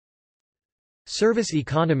Service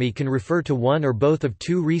economy can refer to one or both of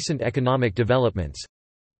two recent economic developments: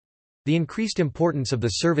 the increased importance of the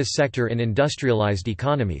service sector in industrialized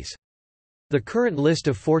economies. The current list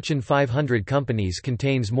of Fortune 500 companies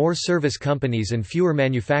contains more service companies and fewer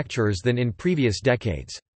manufacturers than in previous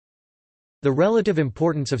decades. The relative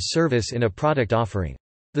importance of service in a product offering.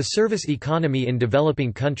 The service economy in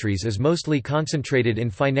developing countries is mostly concentrated in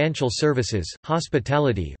financial services,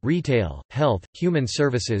 hospitality, retail, health, human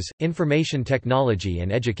services, information technology and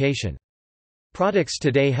education. Products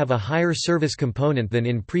today have a higher service component than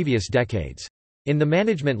in previous decades. In the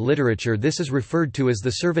management literature, this is referred to as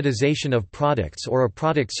the servitization of products or a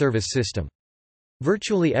product service system.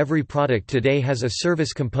 Virtually every product today has a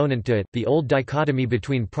service component to it. The old dichotomy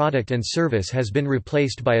between product and service has been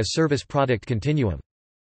replaced by a service-product continuum.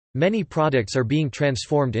 Many products are being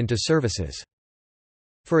transformed into services.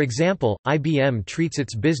 For example, IBM treats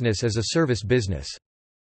its business as a service business.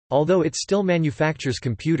 Although it still manufactures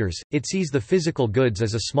computers, it sees the physical goods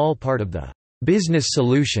as a small part of the business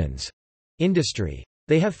solutions industry.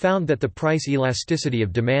 They have found that the price elasticity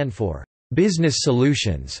of demand for business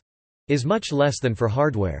solutions is much less than for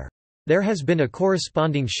hardware. There has been a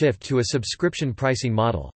corresponding shift to a subscription pricing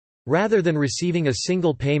model. Rather than receiving a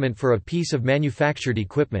single payment for a piece of manufactured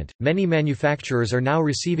equipment, many manufacturers are now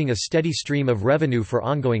receiving a steady stream of revenue for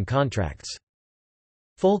ongoing contracts.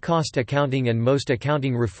 Full cost accounting and most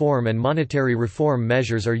accounting reform and monetary reform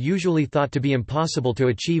measures are usually thought to be impossible to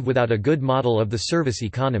achieve without a good model of the service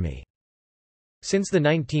economy. Since the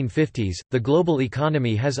 1950s, the global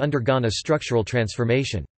economy has undergone a structural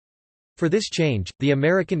transformation. For this change, the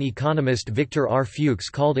American economist Victor R. Fuchs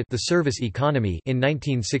called it the service economy in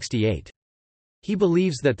 1968. He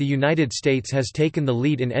believes that the United States has taken the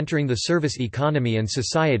lead in entering the service economy and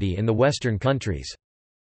society in the Western countries.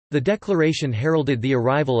 The declaration heralded the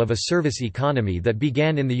arrival of a service economy that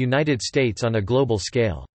began in the United States on a global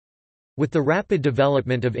scale. With the rapid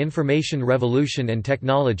development of information revolution and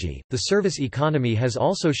technology, the service economy has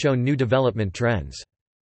also shown new development trends.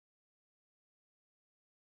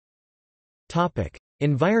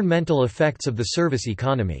 Environmental effects of the service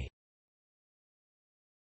economy.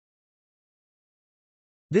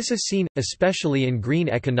 This is seen, especially in green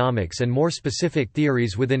economics and more specific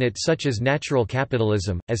theories within it such as natural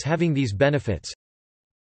capitalism, as having these benefits: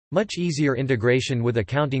 much easier integration with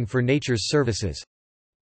accounting for nature's services,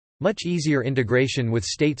 much easier integration with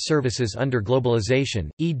state services under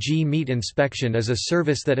globalization, e.g. meat inspection is a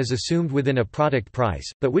service that is assumed within a product price,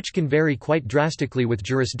 but which can vary quite drastically with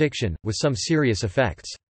jurisdiction, with some serious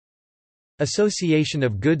effects. Association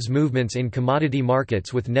of goods movements in commodity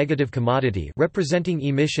markets with negative commodity representing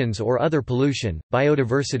emissions or other pollution,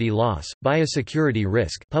 biodiversity loss, biosecurity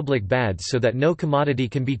risk, public bads so that no commodity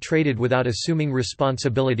can be traded without assuming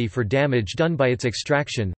responsibility for damage done by its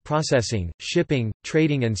extraction, processing, shipping,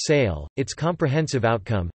 trading and sale, its comprehensive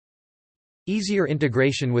outcome. Easier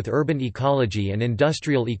integration with urban ecology and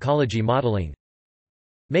industrial ecology modeling.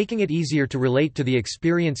 Making it easier to relate to the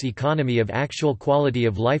experience economy of actual quality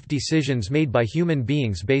of life decisions made by human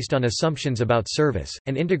beings based on assumptions about service,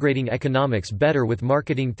 and integrating economics better with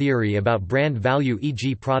marketing theory about brand value,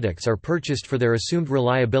 e.g. products are purchased for their assumed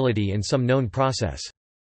reliability in some known process.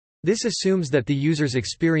 This assumes that the user's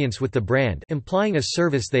experience with the brand, implying a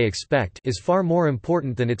service they expect, is far more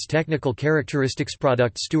important than its technical characteristics.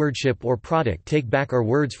 Product stewardship or product take-back are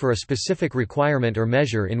words for a specific requirement or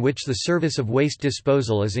measure in which the service of waste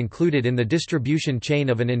disposal is included in the distribution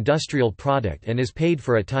chain of an industrial product and is paid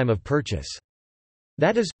for at time of purchase.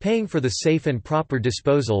 That is, paying for the safe and proper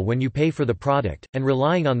disposal when you pay for the product, and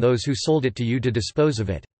relying on those who sold it to you to dispose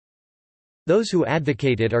of it. Those who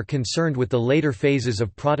advocate it are concerned with the later phases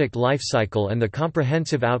of product lifecycle and the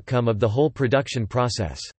comprehensive outcome of the whole production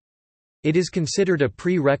process. It is considered a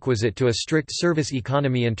prerequisite to a strict service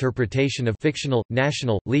economy interpretation of fictional,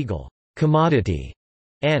 national, legal, commodity,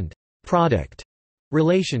 and product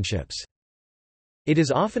relationships. It is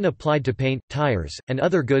often applied to paint, tires, and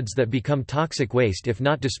other goods that become toxic waste if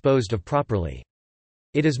not disposed of properly.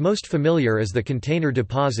 It is most familiar as the container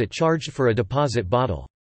deposit charged for a deposit bottle.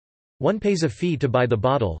 One pays a fee to buy the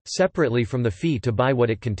bottle, separately from the fee to buy what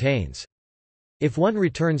it contains. If one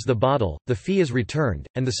returns the bottle, the fee is returned,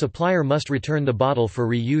 and the supplier must return the bottle for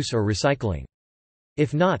reuse or recycling.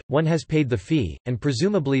 If not, one has paid the fee, and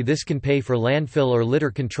presumably this can pay for landfill or litter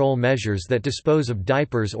control measures that dispose of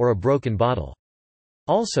diapers or a broken bottle.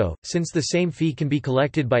 Also, since the same fee can be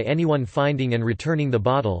collected by anyone finding and returning the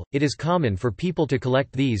bottle, it is common for people to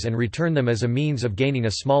collect these and return them as a means of gaining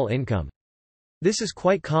a small income. This is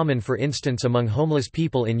quite common, for instance, among homeless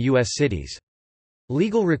people in U.S. cities.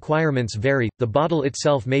 Legal requirements vary. The bottle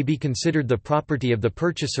itself may be considered the property of the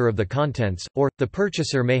purchaser of the contents, or, the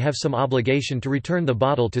purchaser may have some obligation to return the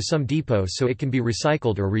bottle to some depot so it can be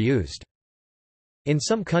recycled or reused. In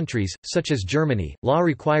some countries, such as Germany, law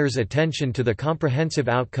requires attention to the comprehensive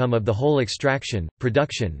outcome of the whole extraction,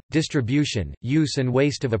 production, distribution, use and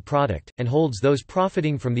waste of a product, and holds those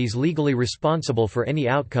profiting from these legally responsible for any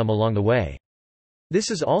outcome along the way. This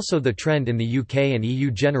is also the trend in the UK and EU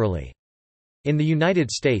generally. In the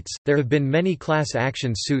United States, there have been many class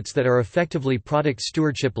action suits that are effectively product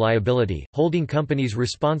stewardship liability, holding companies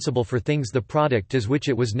responsible for things the product does which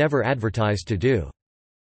it was never advertised to do.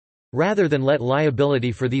 Rather than let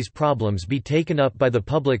liability for these problems be taken up by the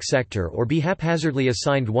public sector or be haphazardly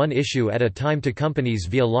assigned one issue at a time to companies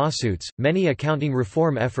via lawsuits, many accounting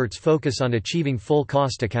reform efforts focus on achieving full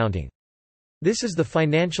cost accounting. This is the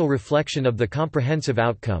financial reflection of the comprehensive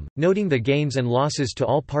outcome, noting the gains and losses to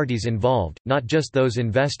all parties involved, not just those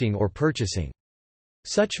investing or purchasing.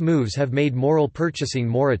 Such moves have made moral purchasing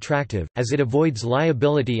more attractive, as it avoids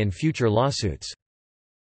liability and future lawsuits.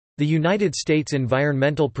 The United States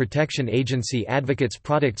Environmental Protection Agency advocates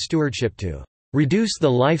product stewardship to reduce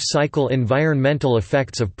the life cycle environmental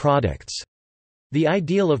effects of products. The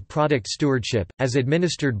ideal of product stewardship, as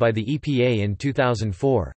administered by the EPA in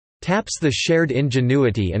 2004, taps the shared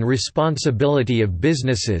ingenuity and responsibility of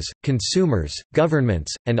businesses, consumers,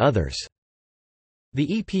 governments, and others. The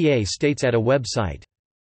EPA states at a website.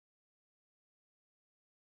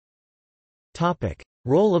 Topic: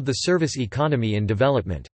 Role of the service economy in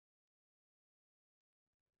development.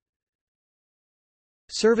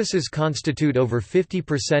 Services constitute over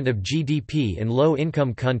 50% of GDP in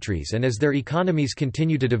low-income countries, and as their economies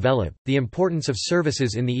continue to develop, the importance of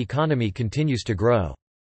services in the economy continues to grow.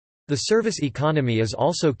 The service economy is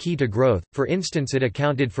also key to growth. For instance, it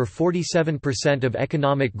accounted for 47% of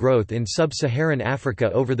economic growth in sub-Saharan Africa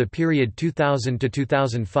over the period 2000 to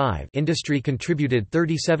 2005. Industry contributed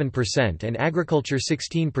 37% and agriculture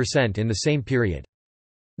 16% in the same period.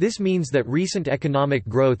 This means that recent economic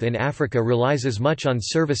growth in Africa relies as much on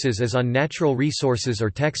services as on natural resources or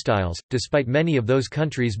textiles, despite many of those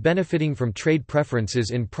countries benefiting from trade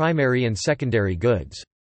preferences in primary and secondary goods.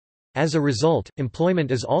 As a result,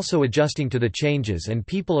 employment is also adjusting to the changes and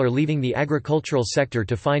people are leaving the agricultural sector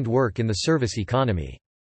to find work in the service economy.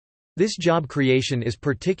 This job creation is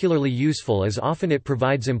particularly useful as often it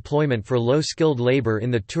provides employment for low-skilled labor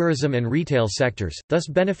in the tourism and retail sectors, thus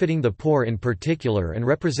benefiting the poor in particular and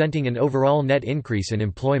representing an overall net increase in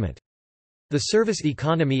employment. The service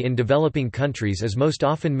economy in developing countries is most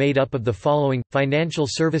often made up of the following: financial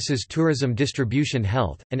services, tourism, distribution,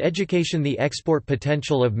 health, and education. The export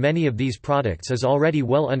potential of many of these products is already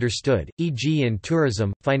well understood, e.g. in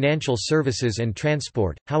tourism, financial services and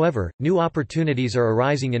transport. However, new opportunities are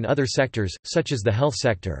arising in other sectors, such as the health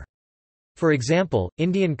sector. For example,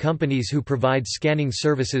 Indian companies who provide scanning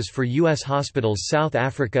services for U.S. hospitals. South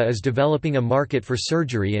Africa is developing a market for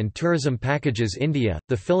surgery and tourism packages. India,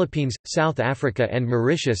 the Philippines, South Africa and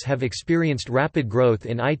Mauritius have experienced rapid growth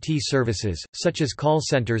in IT services, such as call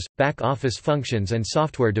centers, back-office functions and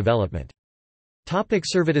software development.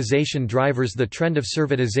 Servitization drivers. The trend of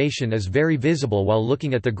servitization is very visible while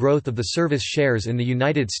looking at the growth of the service shares in the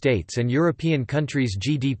United States and European countries'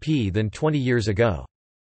 GDP than 20 years ago.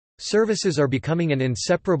 Services are becoming an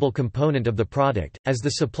inseparable component of the product, as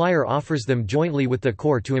the supplier offers them jointly with the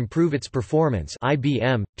core to improve its performance.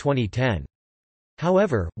 IBM, 2010.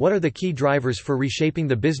 However, what are the key drivers for reshaping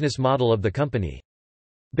the business model of the company?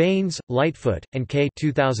 Baines, Lightfoot, and Kay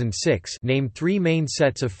 2006 name three main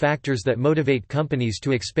sets of factors that motivate companies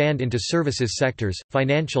to expand into services sectors: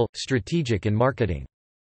 financial, strategic and marketing.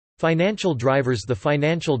 Financial drivers. The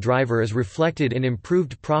financial driver is reflected in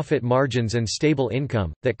improved profit margins and stable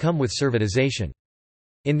income, that come with servitization.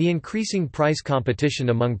 In the increasing price competition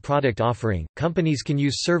among product offering, companies can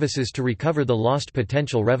use services to recover the lost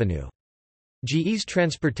potential revenue. GE's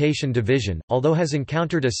transportation division, although has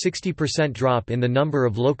encountered a 60% drop in the number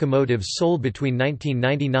of locomotives sold between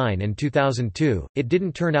 1999 and 2002, it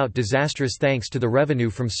didn't turn out disastrous thanks to the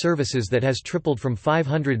revenue from services that has tripled from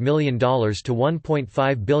 $500 million to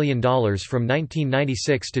 $1.5 billion from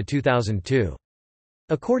 1996 to 2002.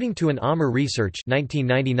 According to an AMR Research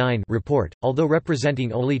 1999 report, although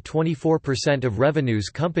representing only 24% of revenues,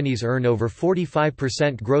 companies earn over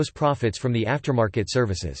 45% gross profits from the aftermarket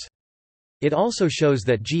services. It also shows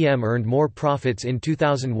that GM earned more profits in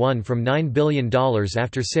 2001 from $9 billion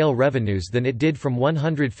after-sale revenues than it did from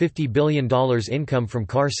 $150 billion income from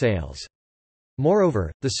car sales.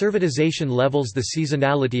 Moreover, the servitization levels the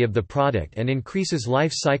seasonality of the product and increases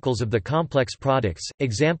life cycles of the complex products,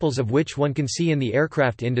 examples of which one can see in the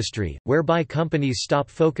aircraft industry, whereby companies stop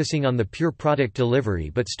focusing on the pure product delivery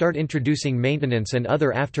but start introducing maintenance and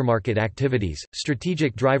other aftermarket activities.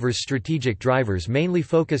 Strategic drivers mainly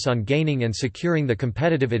focus on gaining and securing the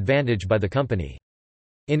competitive advantage by the company.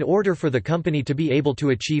 In order for the company to be able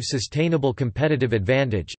to achieve sustainable competitive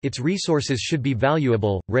advantage, its resources should be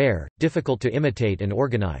valuable, rare, difficult to imitate and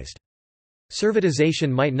organized.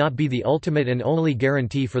 Servitization might not be the ultimate and only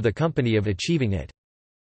guarantee for the company of achieving it.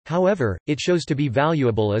 However, it shows to be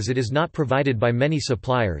valuable as it is not provided by many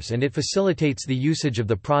suppliers and it facilitates the usage of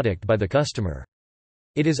the product by the customer.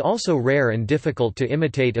 It is also rare and difficult to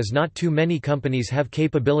imitate as not too many companies have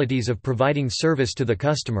capabilities of providing service to the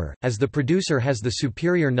customer, as the producer has the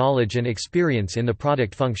superior knowledge and experience in the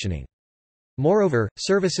product functioning. Moreover,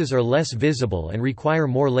 services are less visible and require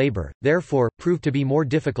more labor, therefore, prove to be more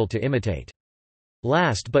difficult to imitate.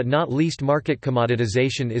 Last but not least, market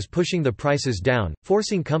commoditization is pushing the prices down,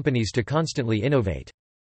 forcing companies to constantly innovate.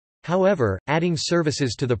 However, adding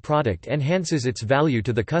services to the product enhances its value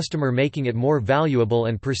to the customer, making it more valuable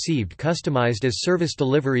and perceived. Customized as service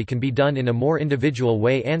delivery can be done in a more individual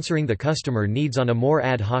way, answering the customer needs on a more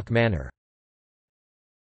ad hoc manner.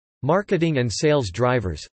 Marketing and sales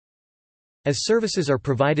drivers. As services are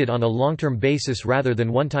provided on a long-term basis rather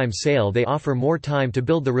than one-time sale, they offer more time to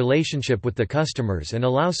build the relationship with the customers and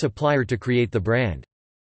allow supplier to create the brand.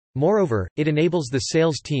 Moreover, it enables the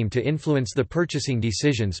sales team to influence the purchasing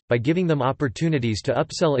decisions, by giving them opportunities to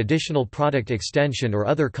upsell additional product extension or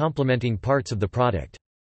other complementing parts of the product.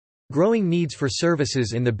 Growing needs for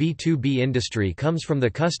services in the B2B industry comes from the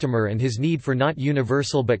customer and his need for not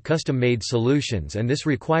universal but custom-made solutions, and this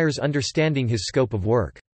requires understanding his scope of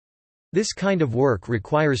work. This kind of work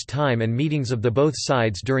requires time and meetings of the both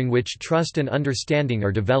sides during which trust and understanding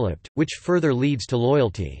are developed, which further leads to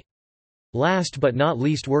loyalty. Last but not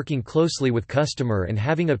least, working closely with customer and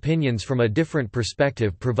having opinions from a different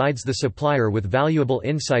perspective provides the supplier with valuable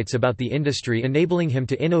insights about the industry, enabling him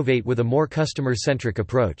to innovate with a more customer-centric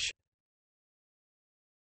approach.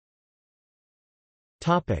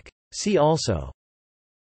 See also: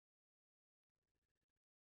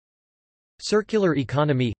 Circular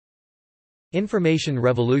economy, Information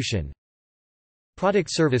revolution, Product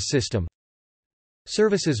service system,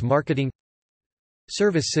 Services marketing,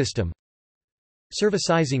 Service system,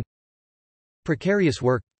 Servicizing, Precarious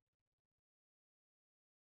work.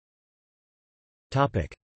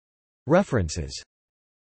 References.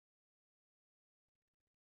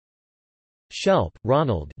 Shelp,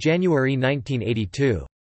 Ronald. January 1982.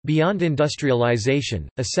 Beyond Industrialization: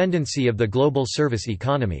 Ascendancy of the Global Service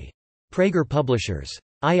Economy. Praeger Publishers.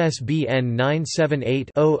 ISBN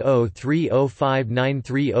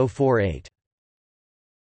 978-0030593048.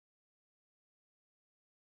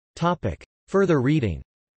 Further reading.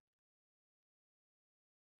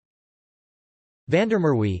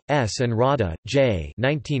 Vandermerwe, S. and Rada, J.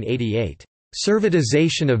 1988.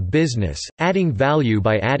 Servitization of Business, Adding Value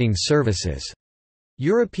by Adding Services.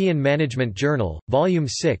 European Management Journal, Volume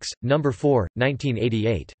 6, No. 4,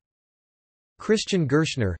 1988. Christian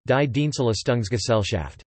Gerschner, Die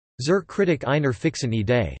Dienstleistungsgesellschaft. Zur Kritik einer fixen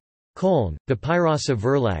Idee. Köln, Papyrus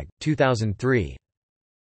Verlag, 2003.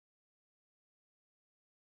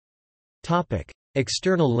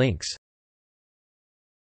 External links.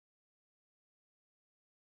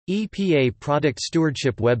 EPA Product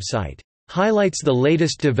Stewardship website. Highlights the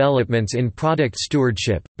latest developments in product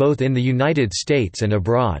stewardship, both in the United States and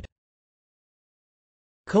abroad.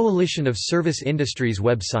 Coalition of Service Industries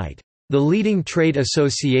website. The leading trade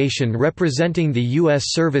association representing the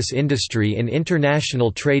U.S. service industry in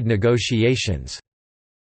international trade negotiations.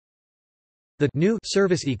 The new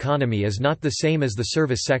service economy is not the same as the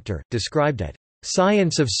service sector, described at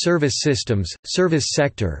Science of Service Systems, Service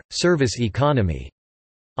Sector, Service Economy,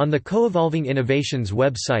 on the Co-Evolving Innovations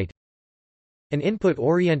website. An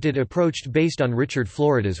input-oriented approach based on Richard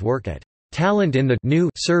Florida's work at Talent in the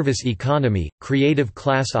New Service Economy, Creative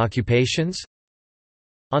Class Occupations,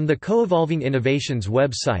 on the Co-Evolving Innovations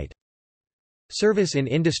website. Service in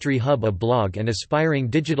Industry Hub, a blog and aspiring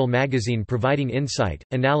digital magazine providing insight,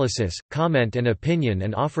 analysis, comment and opinion,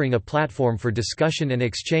 and offering a platform for discussion and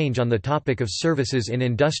exchange on the topic of services in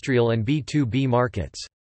industrial and B2B markets.